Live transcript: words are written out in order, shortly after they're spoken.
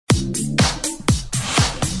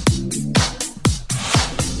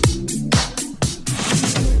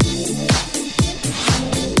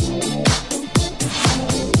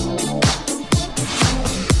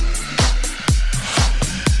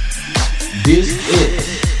This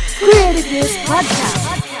is Creative News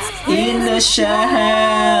Podcast. Indonesia.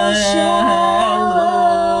 Hello.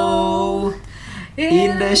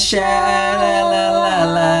 Indonesia.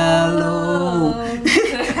 Lalalalo.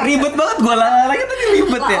 Ribet banget gue lagi tadi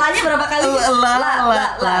ribet ya. Lalanya berapa kali?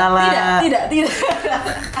 Tidak.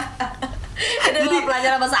 Jadi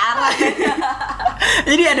pelajaran bahasa Arab.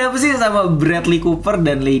 Jadi ada apa sih sama Bradley Cooper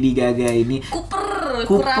dan Lady Gaga ini? Cooper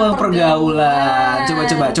Pergaulan.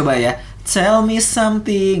 Coba ya. Tell me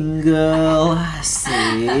something, girl.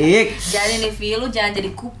 Asik. Jadi nih, Vi, lu jangan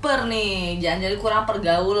jadi Cooper nih. Jangan jadi kurang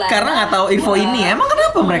pergaulan. Karena nggak tahu info ini. Emang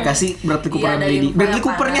kenapa mereka sih Bradley Cooper dan Lady? Bradley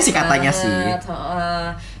Coopernya sih katanya sih.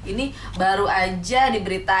 Ini baru aja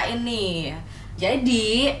diberitain nih.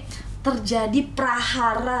 Jadi terjadi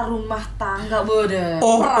prahara rumah tangga, bodoh.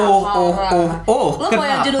 Oh. Lo mau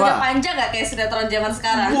yang Kenapa? judulnya panjang gak kayak sinetron zaman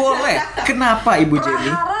sekarang? Boleh. Kenapa Ibu Jenny?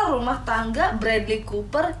 Prahara rumah tangga Bradley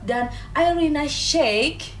Cooper dan Irina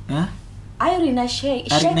Shayk. Hah? Irina Shayk.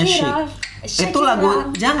 Irina Shayk. Itu lagu,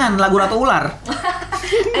 jangan lagu Ratu Ular.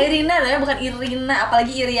 Irina ya, bukan Irina,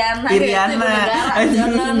 apalagi Iriana.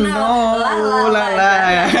 No.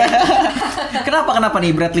 Kenapa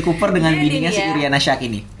nih Bradley Cooper dengan Jadi bininya si ya. Iriana Shayk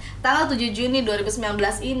ini? Tanggal 7 Juni 2019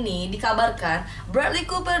 ini dikabarkan Bradley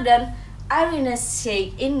Cooper dan Irina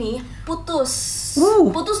Shayk ini putus.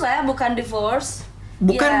 Putus lah ya, bukan divorce.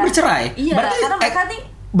 Bukan Ya. bercerai. Iya, karena mereka nih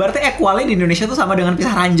Berarti equalnya di Indonesia tuh sama dengan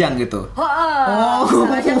pisah ranjang gitu.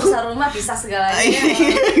 bisa aja, bisa rumah, bisa segalanya,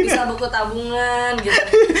 bisa buku tabungan gitu.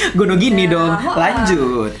 Gono gini Nah, dong.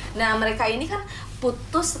 Lanjut. Nah, mereka ini kan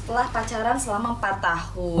putus setelah pacaran selama 4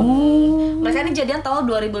 tahun. Mereka ini jadian tahun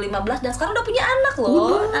 2015 dan sekarang udah punya anak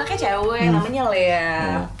loh. Anaknya cewek, namanya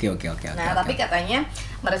Lea. Oke. Nah, tapi katanya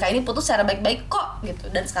mereka ini putus secara baik-baik kok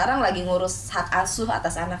gitu. Dan sekarang lagi ngurus hak asuh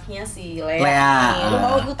atas anaknya si Lea. Lea. Lu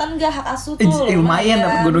mau ikutan gak hak asuh tuh? Lumayan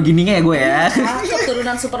dapat gono gininya ya gue ya.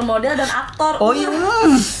 Keturunan supermodel dan aktor. Oh iya.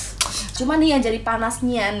 Cuma nih yang jadi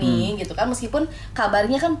panasnya nih gitu kan, meskipun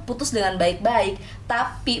kabarnya kan putus dengan baik-baik,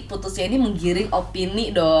 tapi putusnya ini menggiring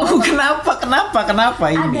opini dong. Kenapa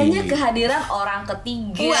ini? Adanya kehadiran orang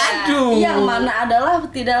ketiga. Waduh. Yang mana adalah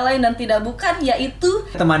tidak lain dan tidak bukan yaitu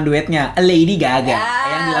Teman duetnya Lady Gaga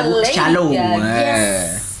yang di lagu Lady Shallow. Gaga.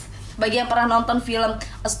 Yes. Bagi yang pernah nonton film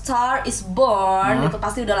A Star Is Born, itu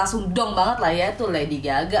pasti udah langsung dong banget lah ya, tuh Lady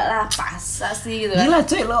Gaga lah, pasa sih gitu kan. Gila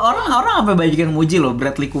cuy, lo orang sampai banyak yang muji lo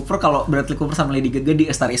Bradley Cooper kalau Bradley Cooper sama Lady Gaga di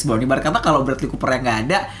A Star Is Born. Ibarat kata kalau Bradley Cooper yang nggak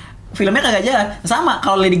ada, filmnya kagak jalan. Sama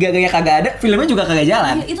kalau Lady Gaga yang kagak ada, filmnya juga kagak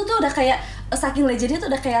jalan. Iya, itu tuh udah kayak saking legendnya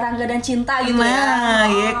tuh udah kayak Rangga dan Cinta gitu ya. Nah,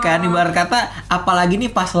 iya kan, ibarat kata apalagi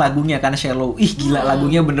nih pas lagunya kan Shallow. Ih gila,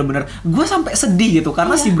 lagunya bener-bener gue sampai sedih gitu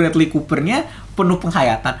karena si Bradley Coopernya penuh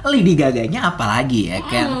penghayatan. Lady Gaganya apalagi ya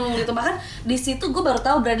kan. Gitu, bahkan di situ gue baru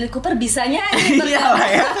tahu Bradley Cooper bisa nyanyi. Iyalah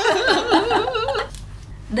ya.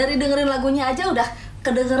 Dari dengerin lagunya aja udah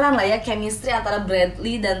kedengeran lah ya chemistry antara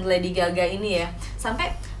Bradley dan Lady Gaga ini ya.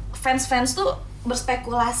 Sampai fans-fans tuh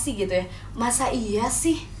berspekulasi gitu ya, masa iya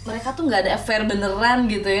sih mereka tuh nggak ada affair beneran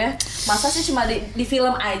gitu ya, masa sih cuma di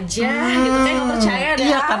film aja gitu, kayak nggak percaya deh.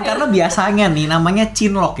 Iya kan, karena biasanya nih namanya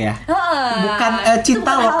cinlok ya, bukan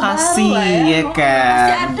cinta lokasi ya kan.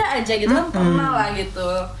 Pasti ada aja gitu kan, pernah lah gitu.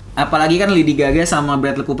 Apalagi kan Lady Gaga sama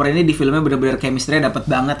Bradley Cooper ini di filmnya bener-bener chemistry-nya dapet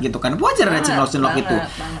banget gitu kan. Wajar ada cinlok-cinlok itu.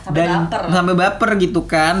 Dan sampai baper gitu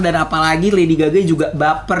kan. Dan apalagi Lady Gaga juga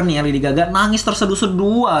baper nih ya. Lady Gaga nangis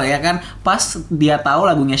terseduh-seduh ya kan. Pas dia tahu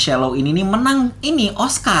lagunya Shallow ini nih menang ini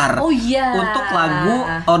Oscar. Oh iya. Untuk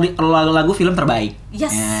lagu film terbaik.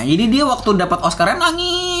 Yes. Ya, jadi dia waktu dapat Oscar-nya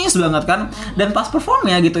nangis banget kan. Dan pas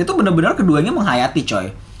performnya gitu itu bener-bener keduanya menghayati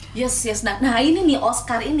coy. Yes. Nah ini nih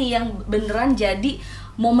Oscar ini yang beneran jadi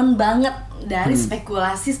momen banget dari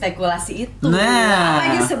spekulasi itu. Nah, apa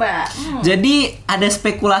gitu coba? Jadi ada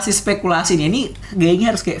spekulasi nih. Ini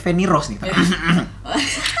gayanya harus kayak Feni Rose nih.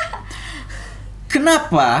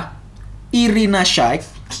 Kenapa Irina Shayk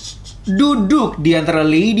duduk di antara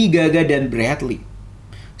Lady Gaga dan Bradley?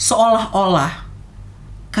 Seolah-olah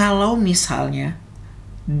kalau misalnya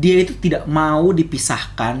dia itu tidak mau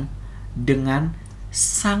dipisahkan dengan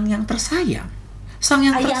sang yang tersayang. Sang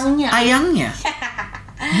yang ayangnya.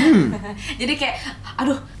 Jadi kayak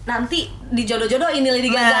aduh nanti dijodoh-jodoh ini Lady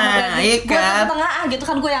Gaga sama Bradley. Iya Gue kan? tengah gitu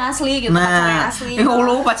kan, gue yang asli gitu, pacar yang asli.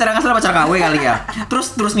 Lu pacar yang asli pacar KW kali ya.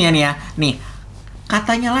 Terus nih ya. Nih,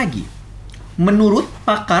 katanya lagi menurut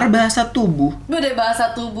pakar bahasa tubuh. Beda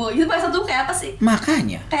bahasa tubuh. Itu bahasa tubuh kayak apa sih?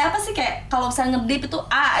 Makanya. Kayak apa sih, kayak kalau misalnya ngedip itu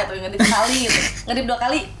A itu, ngedip sekali gitu. Ngedip 2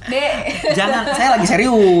 kali B. Jangan, saya lagi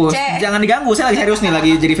serius. C. Jangan diganggu, saya lagi serius nih,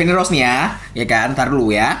 lagi jadi Feni Rose nih ya. Ya kan, ntar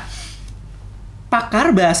dulu ya.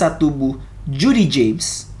 Pakar bahasa tubuh Judy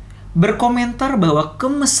James berkomentar bahwa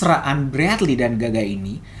kemesraan Bradley dan Gaga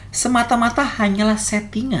ini semata-mata hanyalah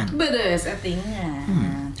settingan. Bener,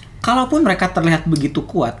 settingan. Kalaupun mereka terlihat begitu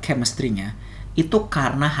kuat chemistry-nya, itu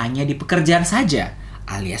karena hanya di pekerjaan saja,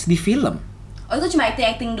 alias di film. Oh, itu cuma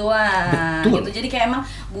acting doang. Betul. Gitu. Jadi kayak emang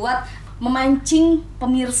buat memancing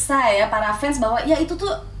pemirsa ya, para fans bahwa ya itu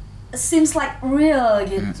tuh seems like real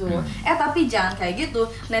gitu. Tapi jangan kayak gitu.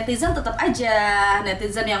 Netizen tetap aja,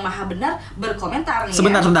 netizen yang maha benar berkomentar nih.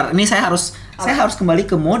 Sebentar. Ini saya harus kembali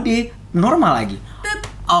ke mode normal lagi.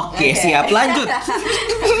 Oke, siap, lanjut.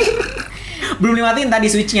 Belum dimatiin tadi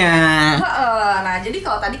switch-nya. Nah, jadi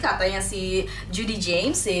kalau tadi katanya si Judy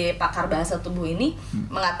James, si pakar bahasa tubuh ini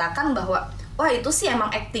mengatakan bahwa wah itu sih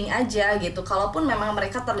emang acting aja gitu. Kalaupun memang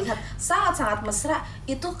mereka terlihat sangat-sangat mesra,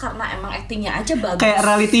 itu karena emang actingnya aja bagus. Kayak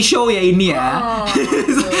reality show ya ini ya.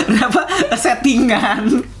 Kenapa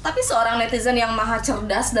settingan? Tapi seorang netizen yang maha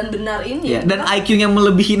cerdas dan benar ini ya, dan IQ-nya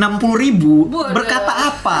melebihi 60.000 berkata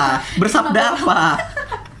apa? Bersabda apa?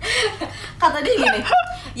 Kata dia gini,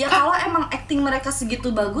 ya kalau emang acting mereka segitu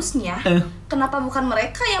bagusnya, kenapa bukan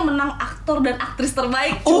mereka yang menang aktor dan aktris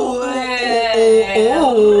terbaik?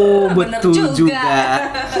 Betul juga.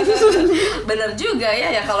 Bener juga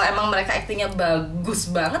ya kalau emang mereka actingnya bagus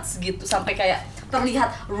banget segitu sampai kayak terlihat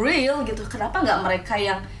real gitu, kenapa nggak mereka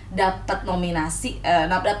yang dapat nominasi,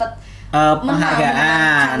 dapat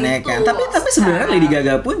penghargaan ya kan. Tapi sebenarnya Lady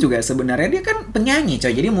Gaga pun juga sebenarnya dia kan penyanyi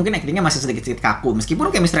coy. Jadi mungkin aktingnya masih sedikit kaku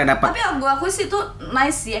meskipun chemistry dapat. Tapi aku sih itu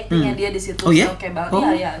nice sih aktingnya dia di situ. Oh iya? Oke banget.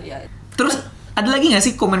 Iya. Terus ada lagi nggak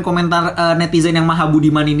sih komentar netizen yang maha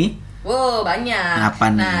budiman ini? Wow, banyak.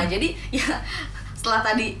 Apa nih? Nah, jadi ya setelah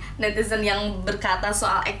tadi netizen yang berkata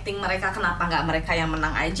soal acting mereka, kenapa nggak mereka yang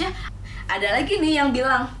menang aja? Ada lagi nih yang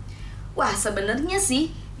bilang, wah sebenarnya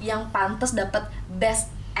sih yang pantas dapat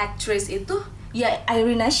Best Actress itu ya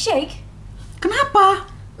Irina Shayk. Kenapa?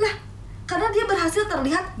 Lah, karena dia berhasil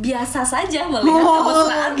terlihat biasa saja melihat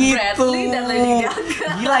kemesraan gitu. Bradley dan Lady Gaga.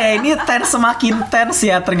 Gila ya, ini semakin tense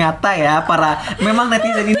ya ternyata ya. Memang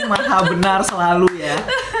netizen ini maha benar selalu ya.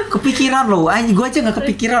 Kepikiran loh, gue aja gak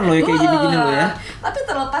kepikiran loh ya kayak gini-gini loh ya. Tapi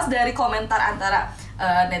terlepas dari komentar antara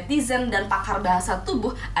netizen dan pakar bahasa tubuh,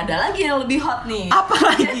 ada lagi yang lebih hot nih. Apa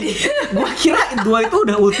lagi? Gue kira dua itu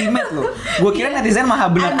udah ultimate loh. Gue kira netizen maha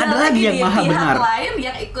benar. Ada lagi yang maha benar. Pihak lain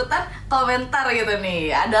yang ikutan komentar gitu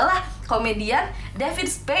nih adalah komedian David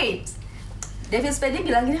Spade. David Spade dia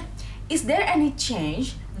bilang gini, is there any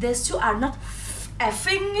change? These two are not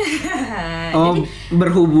effing. Jadi,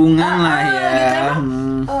 berhubungan lah ya.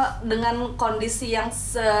 Gitu, dengan kondisi yang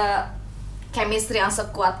chemistry yang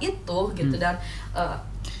sekuat itu gitu dan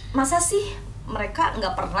masa sih mereka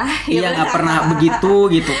nggak pernah nggak pernah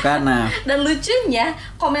begitu gitu kan. Nah, dan lucunya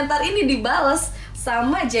komentar ini dibalas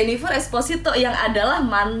sama Jennifer Esposito yang adalah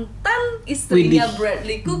mantan istrinya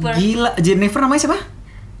Bradley Cooper. Gila, Jennifer namanya siapa?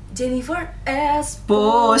 Jennifer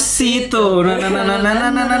Esposito. Mana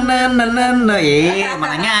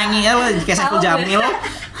nyanyi ya lo kayak Saiful Jamil.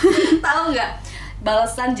 Tahu nggak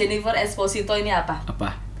balasan Jennifer Esposito ini apa?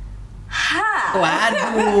 Apa?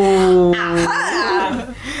 Waduh.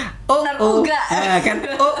 Kan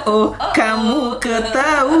kamu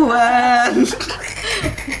ketahuan.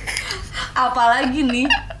 Apalagi nih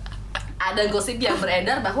ada gosip yang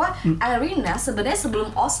beredar bahwa Irina sebenarnya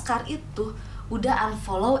sebelum Oscar itu udah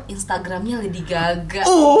unfollow Instagramnya Lady Gaga.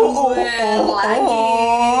 Lagi.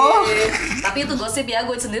 Tapi itu gosip ya,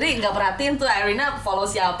 gue sendiri nggak perhatiin tuh Irina follow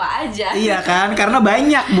siapa aja. Iya kan, karena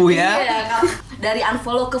banyak Bu ya. Iya, dari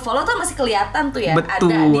unfollow ke follow tuh masih kelihatan tuh ya. Betul.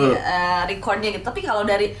 Ada di recordnya gitu. Tapi kalau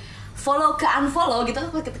dari follow ke unfollow gitu,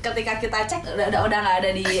 ketika kita cek udah nggak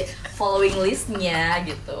ada di following listnya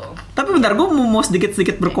gitu. Tapi bentar, gue mau sedikit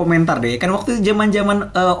berkomentar deh. Kan waktu zaman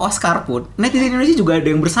Oscar pun netizen Indonesia juga ada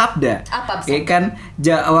yang bersabda. Apa? Ya kan,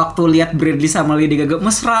 waktu lihat Bradley sama Lady Gaga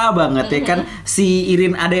mesra banget ya kan. Si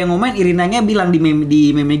Irin ada yang ngomongin, Irinanya bilang di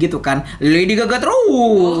meme gitu kan, Lady Gaga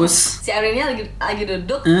terus. Si Irinnya lagi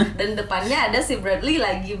duduk dan depannya ada si Bradley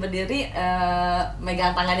lagi berdiri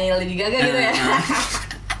megang tangannya Lady Gaga gitu ya.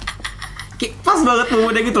 Pas banget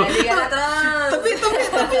udah gitu. Tapi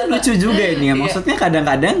lucu juga ini ya. Maksudnya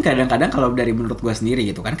kadang-kadang kalau dari menurut gue sendiri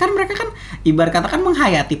gitu kan mereka kan ibarat kata kan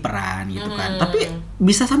menghayati peran gitu kan. Tapi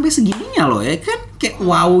bisa sampai segininya loh ya kan, kayak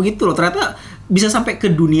wow gitu loh. Ternyata bisa sampai ke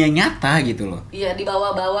dunia nyata gitu loh. Iya,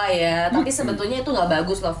 dibawa-bawa ya. Tapi sebetulnya itu nggak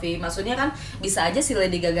bagus loh, Vi. Maksudnya kan bisa aja si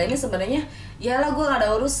Lady Gaga ini sebenarnya, ya lah gue nggak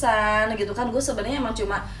ada urusan gitu kan. Gue sebenarnya emang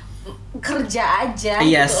cuma kerja aja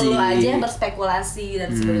gitu. Lo aja yang berspekulasi dan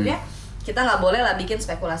sebenarnya kita nggak boleh lah bikin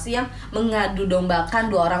spekulasi yang mengadu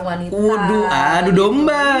dombakan dua orang wanita. Adu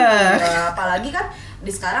domba. Apalagi kan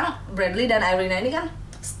di sekarang Bradley dan Irina ini kan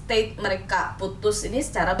state mereka putus ini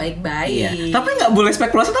secara baik-baik. Iya. Tapi nggak boleh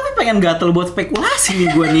spekulasi, tapi pengen gatel buat spekulasi nih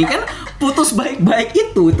gue nih kan. Putus baik-baik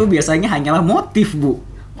itu biasanya hanyalah motif, Bu.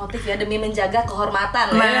 Motif ya, demi menjaga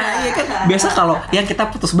kehormatan. Nah, iya kan. Biasa kalau yang kita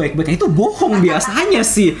putus baik-baik itu bohong biasanya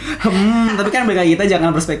sih. Tapi kan bagi kita jangan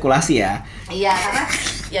berspekulasi ya. Iya, karena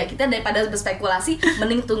ya kita daripada berspekulasi,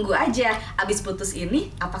 mending tunggu aja abis putus ini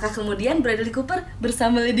apakah kemudian Bradley Cooper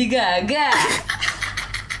bersama Lady Gaga.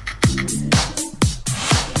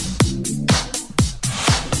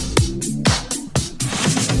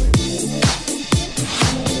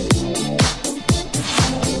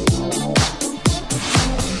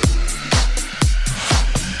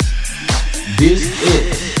 This is